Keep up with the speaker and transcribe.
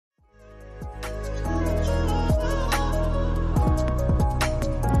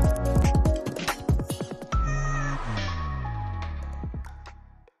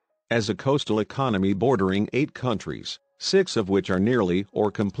As a coastal economy bordering 8 countries, 6 of which are nearly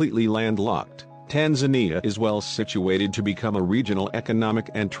or completely landlocked, Tanzania is well situated to become a regional economic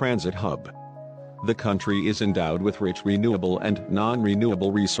and transit hub. The country is endowed with rich renewable and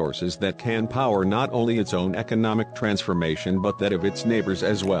non-renewable resources that can power not only its own economic transformation but that of its neighbors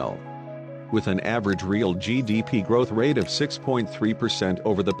as well. With an average real GDP growth rate of 6.3%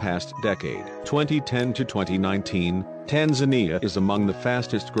 over the past decade, 2010 to 2019, Tanzania is among the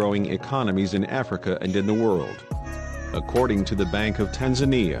fastest-growing economies in Africa and in the world. According to the Bank of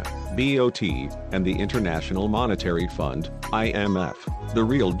Tanzania, BOT, and the International Monetary Fund, IMF, the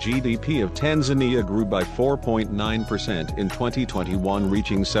real GDP of Tanzania grew by 4.9% in 2021,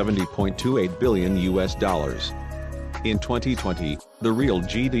 reaching $70.28 billion. In 2020, the real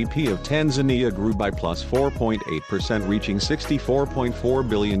GDP of Tanzania grew by plus 4.8%, reaching $64.4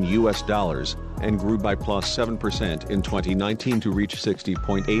 billion, and grew by plus 7% in 2019 to reach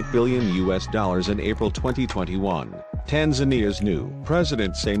 $60.8 billion in April 2021. Tanzania's new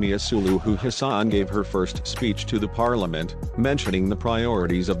President Samia Suluhu Hassan gave her first speech to the parliament, mentioning the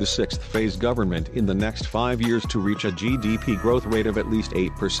priorities of the sixth phase government in the next 5 years to reach a GDP growth rate of at least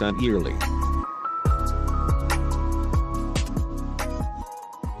 8% yearly.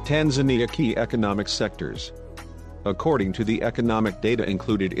 Tanzania key economic sectors. According to the economic data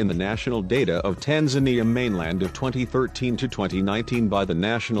included in the national data of Tanzania mainland of 2013 to 2019 by the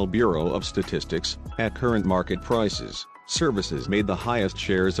National Bureau of Statistics, at current market prices, services made the highest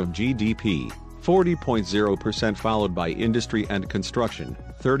shares of GDP, 40.0%, followed by industry and construction,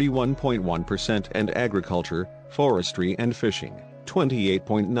 31.1%, and agriculture, forestry and fishing,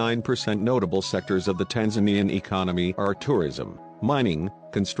 28.9%. Notable sectors of the Tanzanian economy are tourism, mining,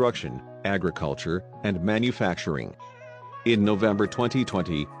 construction, agriculture, and manufacturing. In November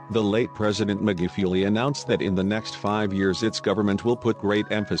 2020, the late President Magufuli announced that in the next 5 years its government will put great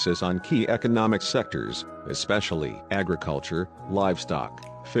emphasis on key economic sectors, especially agriculture,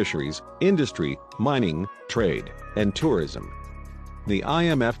 livestock, fisheries, industry, mining, trade, and tourism. The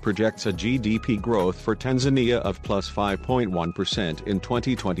IMF projects a GDP growth for Tanzania of plus 5.1% in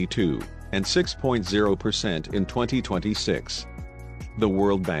 2022, and 6.0% in 2026. The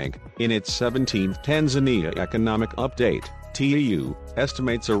World Bank, in its 17th Tanzania Economic Update, TEU,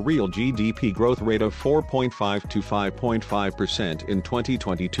 estimates a real GDP growth rate of 4.5 to 5.5% in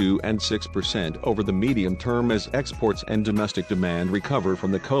 2022 and 6% over the medium term as exports and domestic demand recover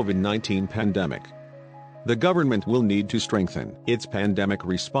from the COVID-19 pandemic. The government will need to strengthen its pandemic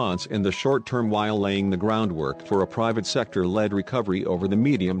response in the short term while laying the groundwork for a private sector-led recovery over the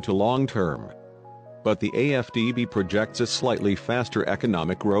medium to long term. But the AFDB projects a slightly faster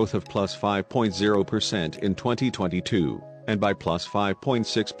economic growth of plus 5.0% in 2022, and by plus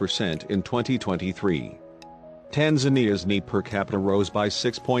 5.6% in 2023. Tanzania's NI per capita rose by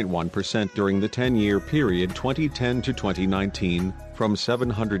 6.1% during the 10-year period 2010 to 2019, from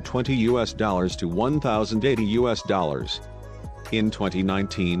 $720 to $1,080. In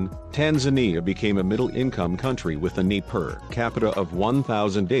 2019, Tanzania became a middle-income country with a NI per capita of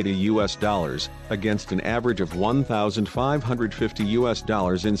 $1,080 against an average of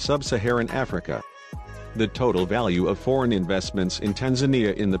 $1,550 in sub-Saharan Africa. The total value of foreign investments in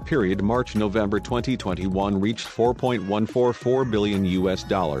Tanzania in the period March-November 2021 reached $4.144 billion.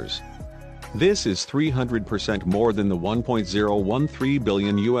 This is 300% more than the $1.013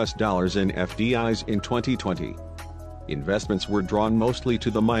 billion in FDIs in 2020. Investments were drawn mostly to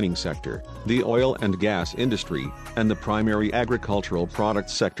the mining sector, the oil and gas industry, and the primary agricultural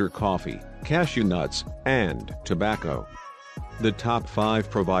products sector: coffee, cashew nuts, and tobacco. The top 5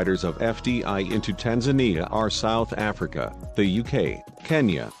 providers of FDI into Tanzania are South Africa, the UK,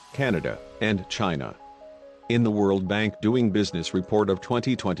 Kenya, Canada, and China. In the World Bank Doing Business Report of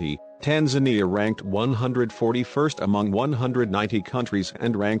 2020, Tanzania ranked 141st among 190 countries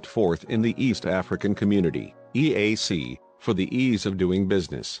and ranked 4th in the East African Community, EAC, for the ease of doing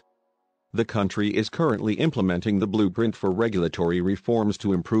business. The country is currently implementing the blueprint for regulatory reforms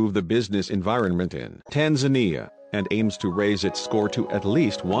to improve the business environment in Tanzania, and aims to raise its score to at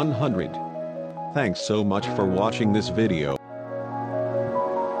least 100. Thanks so much for watching this video.